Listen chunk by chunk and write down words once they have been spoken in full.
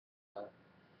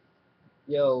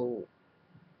Yo,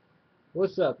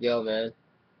 what's up, yo, man?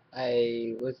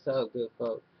 Hey, what's up, good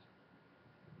folks?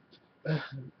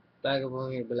 Back up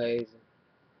on here, blazing,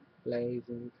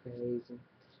 crazy.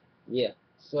 Yeah.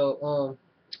 So,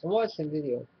 I'm watching a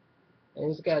video,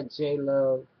 and it's got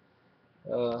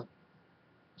uh,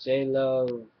 J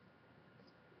Love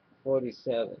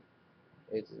 47.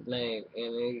 It's his name,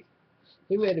 and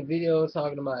he made a video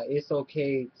talking about it's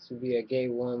okay to be a gay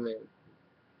woman,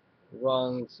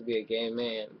 wrong to be a gay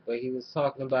man. But he was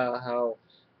talking about how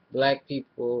black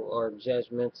people are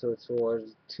judgmental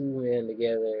towards two men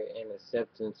together and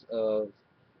acceptance of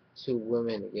two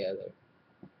women together.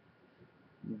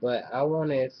 But I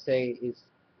want to say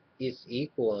it's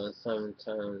equal in some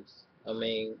terms. I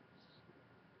mean,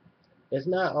 it's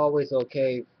not always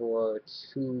okay for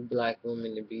two black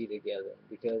women to be together,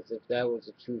 because if that was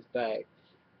a true fact,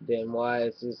 then why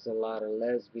is just a lot of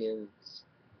lesbians,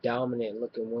 dominant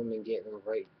looking women getting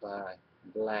raped by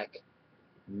black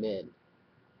men?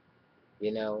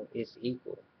 It's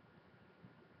equal.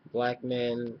 Black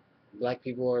men, black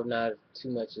people are not too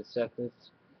much acceptance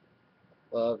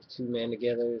of two men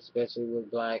together, especially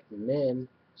with black men,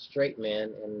 straight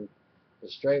men, and the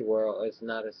straight world is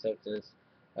not acceptance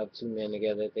of two men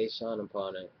together. They shun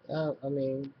upon it. I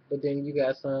mean, but then you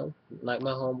got some, like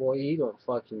my homeboy, he don't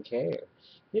fucking care.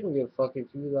 He don't give a fuck if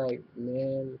you like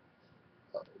man,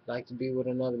 like to be with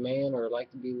another man or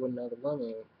like to be with another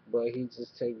woman, but he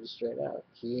just tell you straight out,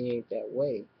 he ain't that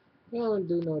way. He don't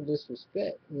do no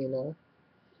disrespect.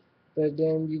 But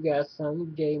then you got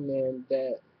some gay men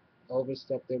that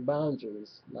overstep their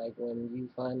boundaries. Like when you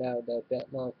find out that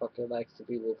that motherfucker likes to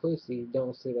be with pussy,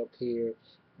 don't sit up here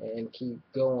and keep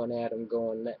going at him,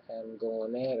 going at him,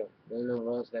 going at him. They're the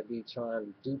ones that be trying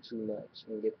to do too much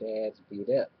and get their ass beat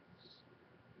up.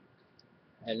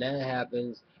 And that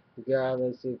happens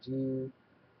regardless if you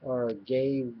are a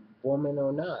gay woman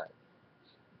or not.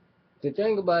 The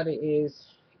thing about it is,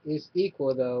 it's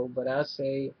equal though, but I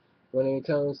say when it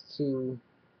comes to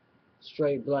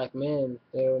straight black men,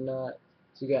 they're not.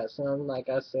 You got some, like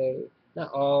I say,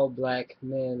 not all black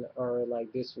men are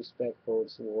like disrespectful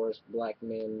towards black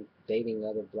men dating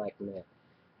other black men.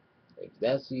 If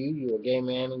that's you, you're a gay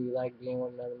man and you like being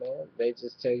with another man, they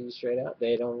just tell you straight out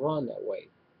they don't run that way.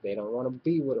 They don't want to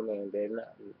be with a man. They're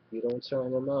not. You don't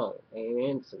turn them on. They ain't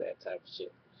into that type of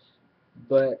shit.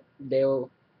 But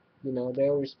they'll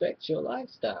respect your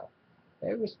lifestyle.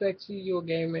 They respect you. You're a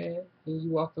gay man and you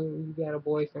walk in, you got a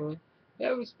boyfriend.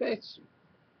 They'll respect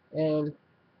you. And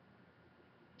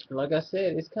like I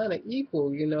said, it's kind of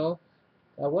equal.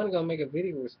 I wasn't gonna make a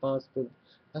video response, but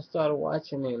I started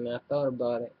watching it and I thought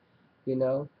about it. You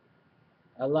know,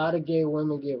 a lot of gay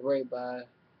women get raped by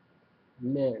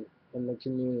men in the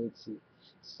community,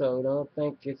 so don't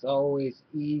think it's always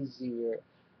easier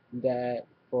that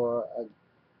for a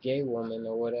gay woman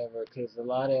or whatever, because a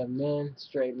lot of men,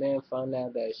 straight men, find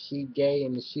out that she gay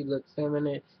and she look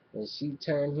feminine, and she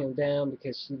turn him down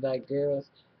because she like girls.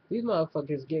 These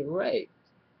motherfuckers get raped.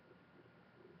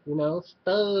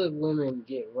 Stud women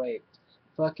get raped.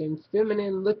 Fucking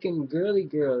feminine looking girly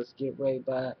girls get raped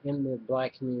by in the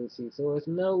black community. So it's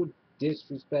no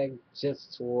disrespect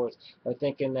just towards or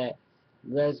thinking that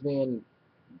lesbian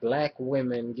black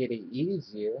women get it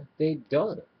easier. They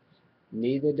don't.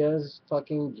 Neither does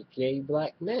fucking gay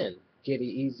black men get it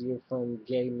easier from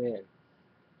gay men.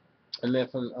 I mean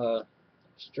from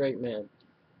straight men.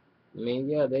 I mean,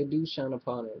 yeah, they do shine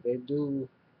upon it. They do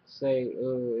say,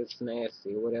 oh, it's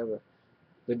nasty or whatever.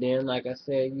 But then, like I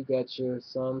said, you got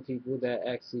some people that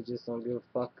actually just don't give a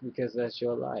fuck because that's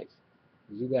your life.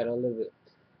 You gotta live it,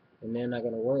 and they're not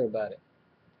gonna worry about it.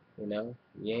 You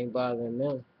ain't bothering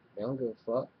them. They don't give a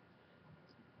fuck.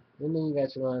 And then you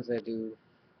got your ones that do,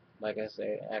 like I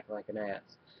said, act like an ass.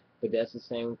 But that's the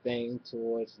same thing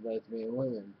towards lesbian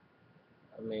women.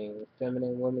 I mean,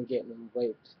 feminine women getting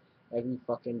raped every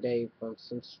fucking day from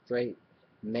some straight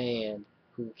man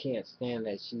who can't stand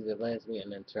that she's a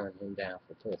lesbian and turn him down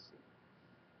for pussy.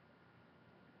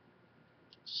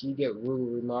 She get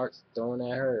rude remarks thrown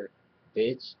at her.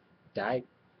 Bitch, dyke,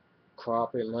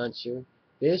 crawford muncher.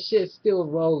 This shit still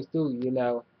rolls through.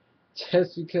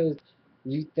 Just because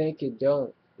you think it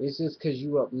don't. It's just because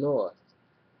you up north.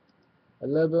 A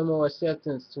little bit more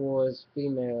acceptance towards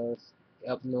females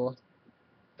up north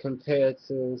compared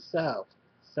to south.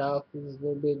 South is a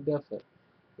little bit different,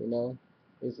 you know.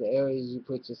 It's the areas you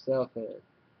put yourself in.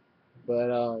 But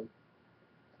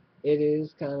it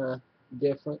is kind of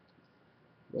different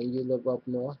when you live up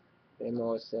north. They're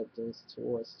more acceptance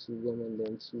towards two women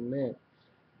than two men.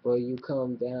 But you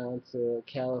come down to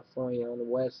California on the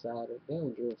west side, they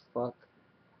don't give a fuck.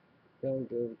 They don't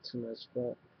give too much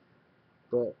fuck.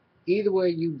 But either way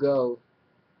you go,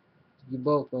 you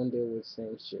both gonna deal with the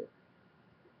same shit.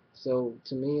 So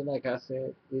to me, like I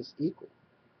said, it's equal.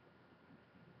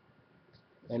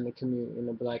 And the community, in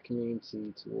the black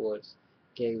community towards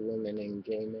gay women and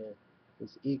gay men,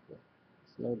 is equal.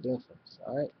 It's no difference.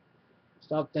 All right.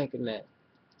 Stop thinking that.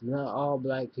 Not all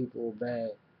black people are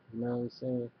bad. You know what I'm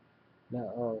saying? Not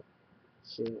all.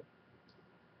 Shit.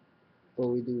 But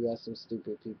we do got some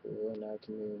stupid people in our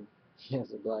community.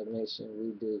 As a black nation,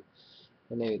 we do.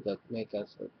 And they look, make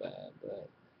us look bad. But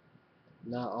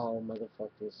not all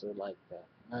motherfuckers are like that.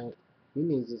 Right? You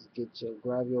need to just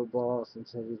grab your balls and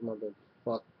tell these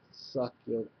motherfuckers suck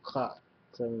your cock.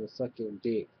 Tell them to suck your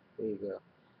dick. There you go.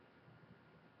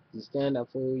 You stand up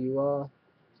for who you are,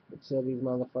 and tell these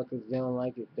motherfuckers they don't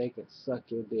like it, they can suck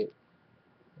your dick.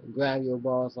 Grab your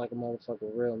balls like a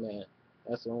motherfucking real man.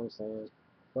 That's what I'm saying.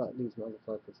 Fuck these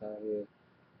motherfuckers out here.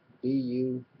 Be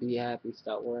you. Be happy.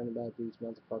 Stop worrying about these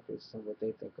motherfuckers and what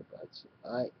they think about you.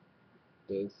 Alright?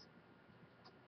 Peace.